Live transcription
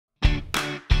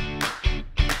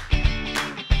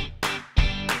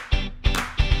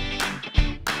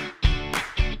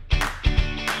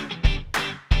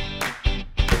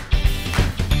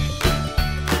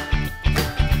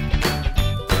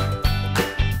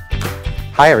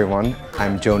Hi everyone,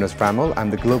 I'm Jonas Wrammel. I'm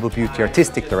the Global Beauty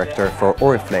Artistic Director for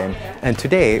Oriflame, and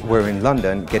today we're in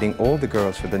London getting all the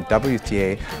girls for the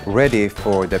WTA ready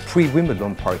for the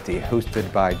Pre-Wimbledon Party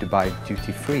hosted by Dubai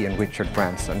Duty Free and Richard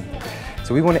Branson.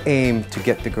 So we want to aim to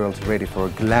get the girls ready for a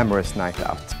glamorous night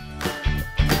out.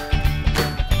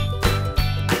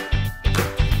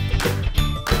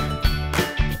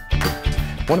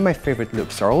 One of my favorite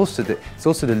looks are also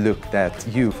the look that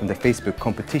you from the Facebook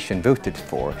competition voted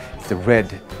for. It's the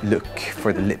red look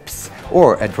for the lips,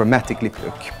 or a dramatic lip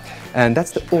look. And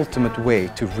that's the ultimate way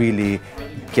to really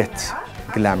get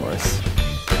glamorous.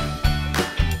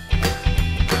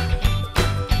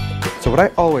 So what I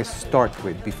always start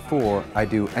with before I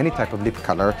do any type of lip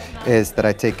color is that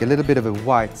I take a little bit of a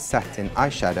white satin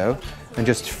eyeshadow and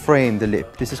just frame the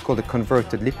lip. This is called a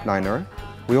converted lip liner.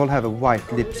 We all have a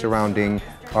white lip surrounding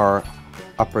our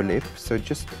upper lip, so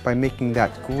just by making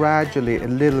that gradually a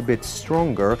little bit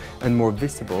stronger and more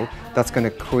visible, that's going to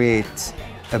create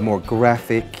a more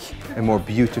graphic, a more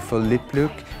beautiful lip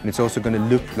look, and it's also going to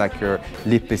look like your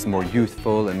lip is more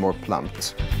youthful and more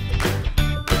plumped.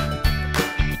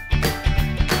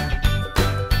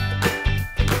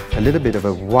 A little bit of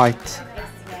a white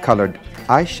colored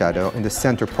eyeshadow in the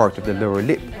center part of the lower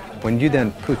lip. When you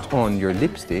then put on your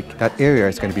lipstick, that area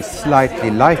is going to be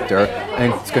slightly lighter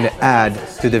and it's going to add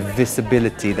to the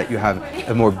visibility that you have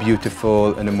a more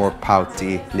beautiful and a more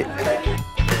pouty lip.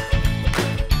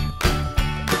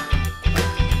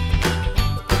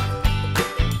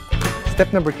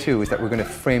 Step number 2 is that we're going to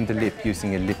frame the lip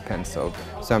using a lip pencil.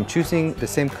 So I'm choosing the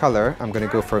same color. I'm going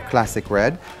to go for a classic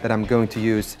red that I'm going to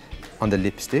use on the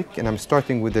lipstick, and I'm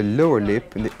starting with the lower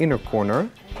lip in the inner corner.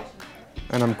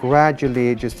 And I'm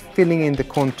gradually just filling in the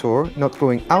contour, not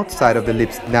going outside of the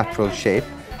lip's natural shape.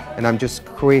 And I'm just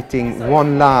creating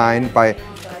one line by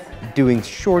doing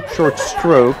short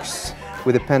strokes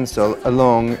with a pencil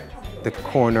along the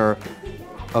corner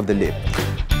of the lip.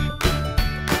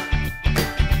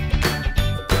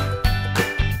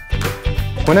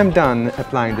 When I'm done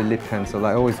applying the lip pencil,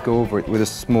 I always go over it with a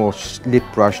small lip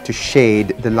brush to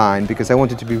shade the line because I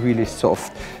want it to be really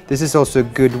soft. This is also a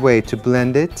good way to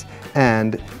blend it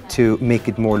and to make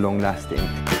it more long-lasting.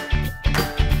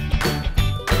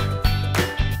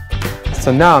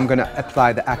 So now I'm going to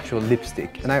apply the actual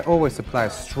lipstick, and I always apply a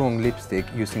strong lipstick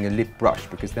using a lip brush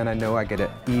because then I know I get an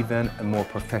even, a more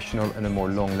professional and a more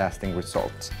long-lasting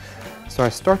result. So I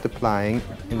start applying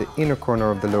in the inner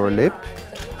corner of the lower lip,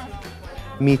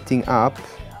 meeting up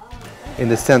in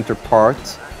the center part,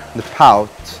 the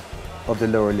pout of the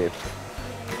lower lip.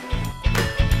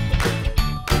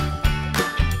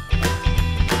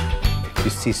 You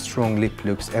see strong lip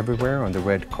looks everywhere, on the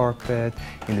red carpet,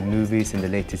 in the movies, in the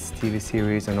latest TV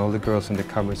series, and all the girls on the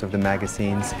covers of the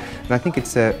magazines. And I think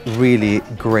it's a really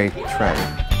great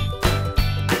trend.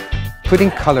 Putting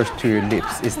colors to your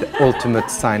lips is the ultimate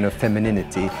sign of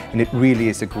femininity, and it really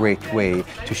is a great way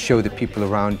to show the people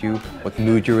around you what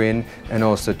mood you're in, and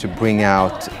also to bring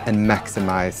out and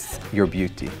maximize your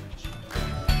beauty.